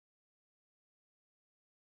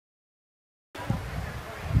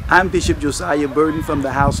I'm Bishop Josiah Burton from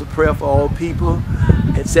the House of Prayer for All People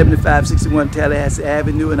at 7561 Tallahassee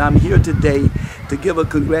Avenue, and I'm here today to give a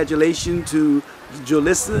congratulations to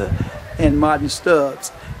Jelissa and Martin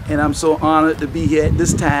Stubbs. And I'm so honored to be here at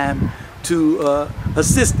this time to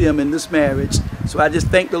assist them in this marriage. So I just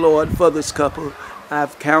thank the Lord for this couple.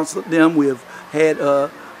 I've counseled them. We've had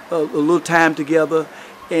a little time together,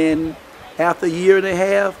 and after a year and a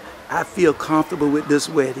half, I feel comfortable with this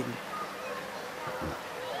wedding.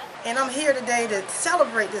 And I'm here today to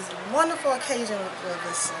celebrate this wonderful occasion with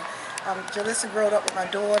Jelissa. Jelissa grew up with my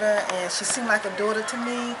daughter, and she seemed like a daughter to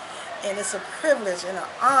me. And it's a privilege and an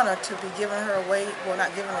honor to be giving her away, well,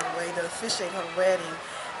 not giving her away, to officiate her wedding.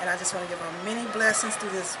 And I just want to give her many blessings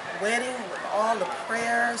through this wedding with all the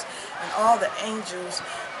prayers and all the angels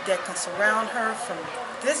that can surround her from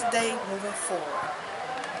this day moving forward.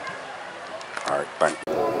 All right, thank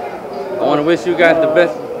you. I want to wish you guys the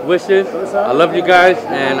best wishes. I love you guys,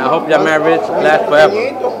 and I hope your marriage lasts forever.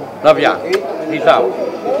 Love y'all. Peace out. All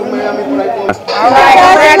right,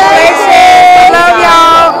 congratulations. Love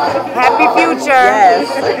y'all. Happy future. Yes.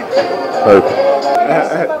 Perfect.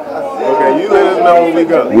 Okay, you let us know when we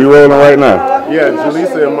go. We rolling right now. Yeah,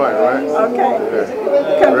 Jelissa and Mike, right? Okay.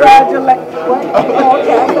 Congratulations.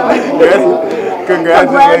 Okay. Yes.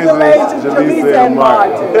 Congratulations, Jelissa and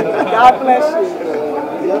Mike. God bless you.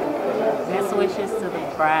 Best wishes to the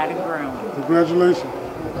bride and groom. Congratulations.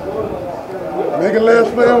 Make it last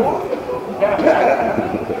forever.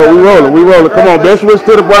 We rolling. Come on, best wish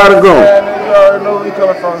to the bride and groom. You already know we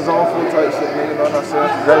coming from zone 4 type shit, nigga, you know what I'm saying?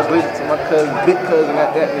 Congratulations to my cousin, big cousin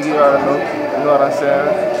at that, nigga, you already know. You know what I'm saying?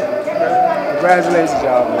 Congratulations,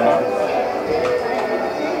 y'all, man.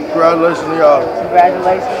 Congratulations to y'all.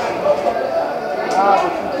 Congratulations.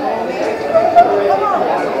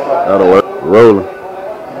 That'll work. Rolling.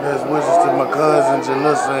 Best wishes to my cousin,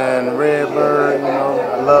 Jelissa and Redbird, you know,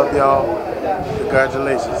 I love y'all.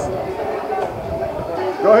 Congratulations.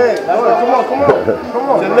 Go ahead. Come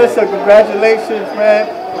on. Jelissa, congratulations, man.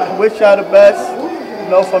 I wish y'all the best. You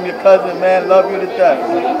know, from your cousin, man. Love you to death.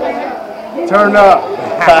 Turn up.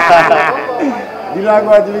 You not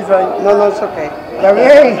going to Jelissa? No, it's okay. Está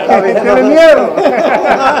bien. Tiene miedo.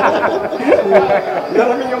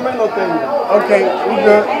 Okay, we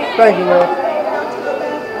good. Thank you, man.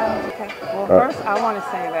 Well, first I want to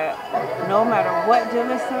say that no matter what,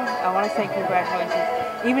 Jelissa, I want to say congratulations.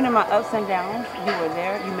 Even in my ups and downs, you were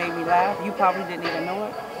there. You made me laugh. You probably didn't even know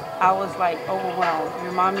it. I was like overwhelmed. You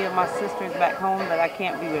remind me of my sisters back home that I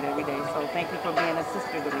can't be with every day. So thank you for being a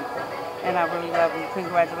sister to me. And I really love you.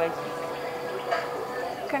 Congratulations.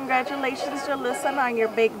 Congratulations, Jelissa, on your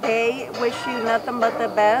big day. Wish you nothing but the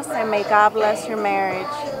best, and may God bless your marriage.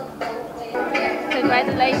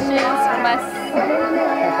 Congratulations from us.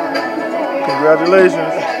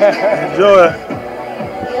 Congratulations. Enjoy.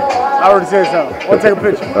 I already said something. Want to take a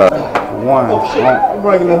picture?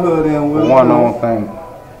 Breaking the hood in with one on thing.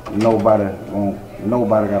 Nobody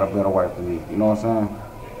got a better wife than me. You know what I'm saying?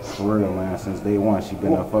 For real, man. Since day one, she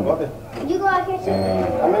been there for me. And I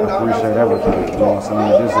appreciate everything. You know what I'm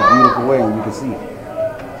saying? This is a beautiful way, and you can see it.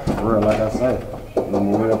 For real, like I said. I'm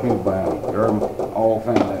a real people behind me. All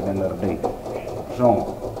family at the end of the day. Sean,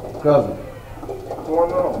 cousin.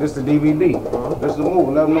 This the DVD. This the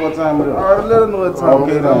movie. Let them know what time it is. Alright, let them know what time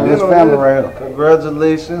it is. Okay, this family right here.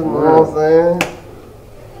 Congratulations, you know what I'm saying?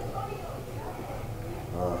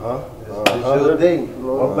 It's your day.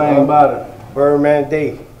 One thing about it, Birdman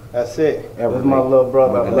Day. That's it. That's my little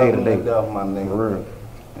brother. I love him to death, my nigga. For real.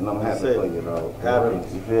 And I'm happy for you, dog. Happy.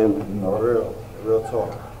 You feel me? You know? Real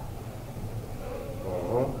talk.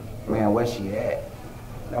 Man, where she at?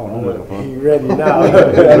 That what I'm looking for. He ready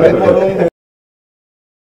now.